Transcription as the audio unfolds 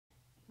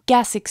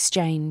Gas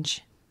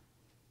exchange.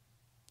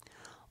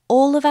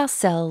 All of our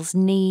cells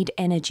need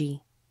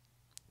energy.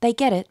 They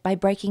get it by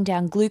breaking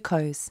down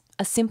glucose,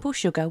 a simple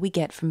sugar we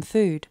get from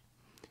food.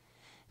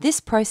 This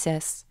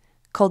process,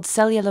 called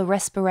cellular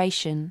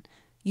respiration,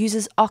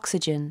 uses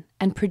oxygen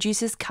and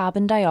produces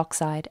carbon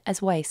dioxide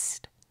as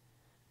waste.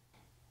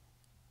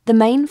 The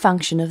main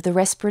function of the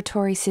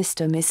respiratory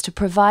system is to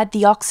provide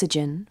the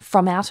oxygen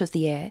from out of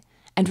the air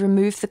and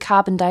remove the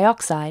carbon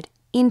dioxide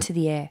into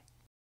the air.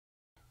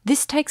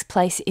 This takes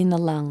place in the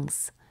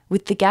lungs,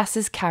 with the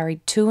gases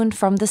carried to and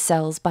from the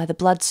cells by the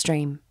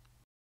bloodstream.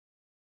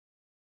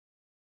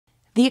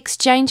 The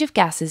exchange of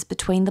gases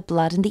between the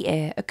blood and the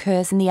air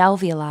occurs in the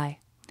alveoli,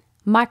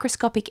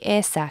 microscopic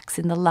air sacs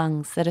in the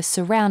lungs that are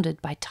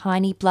surrounded by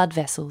tiny blood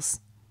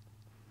vessels.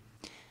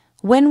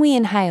 When we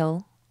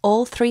inhale,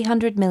 all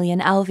 300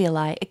 million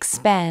alveoli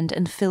expand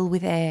and fill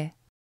with air.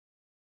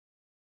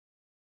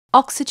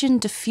 Oxygen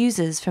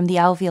diffuses from the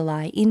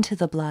alveoli into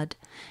the blood,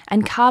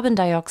 and carbon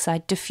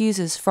dioxide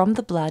diffuses from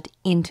the blood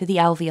into the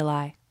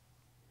alveoli.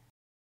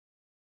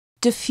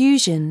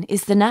 Diffusion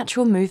is the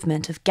natural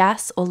movement of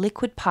gas or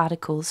liquid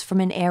particles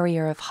from an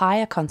area of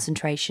higher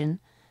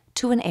concentration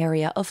to an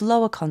area of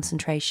lower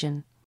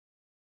concentration.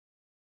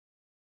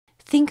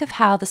 Think of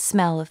how the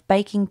smell of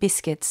baking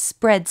biscuits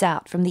spreads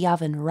out from the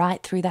oven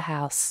right through the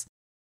house.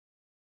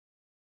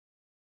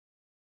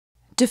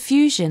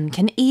 Diffusion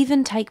can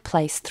even take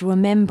place through a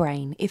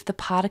membrane if the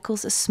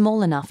particles are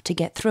small enough to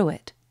get through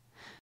it.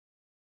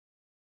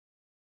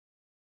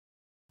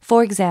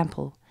 For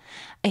example,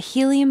 a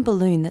helium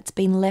balloon that's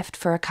been left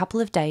for a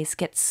couple of days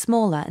gets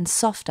smaller and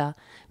softer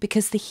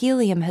because the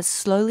helium has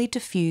slowly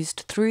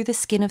diffused through the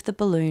skin of the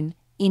balloon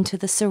into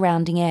the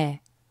surrounding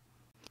air.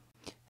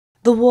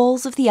 The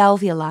walls of the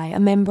alveoli are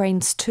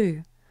membranes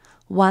too,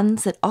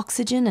 ones that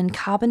oxygen and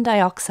carbon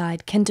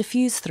dioxide can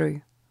diffuse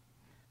through.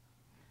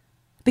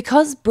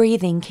 Because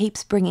breathing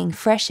keeps bringing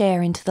fresh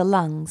air into the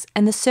lungs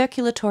and the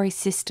circulatory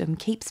system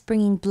keeps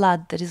bringing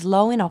blood that is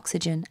low in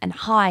oxygen and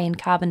high in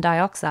carbon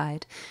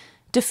dioxide,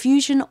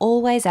 diffusion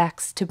always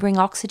acts to bring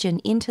oxygen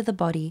into the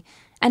body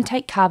and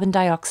take carbon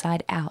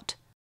dioxide out.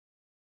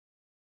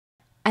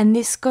 And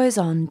this goes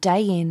on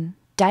day in,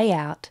 day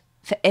out,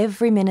 for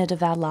every minute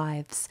of our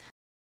lives,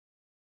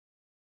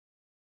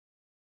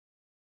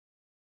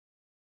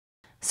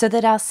 so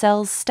that our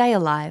cells stay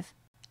alive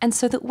and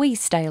so that we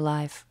stay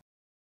alive.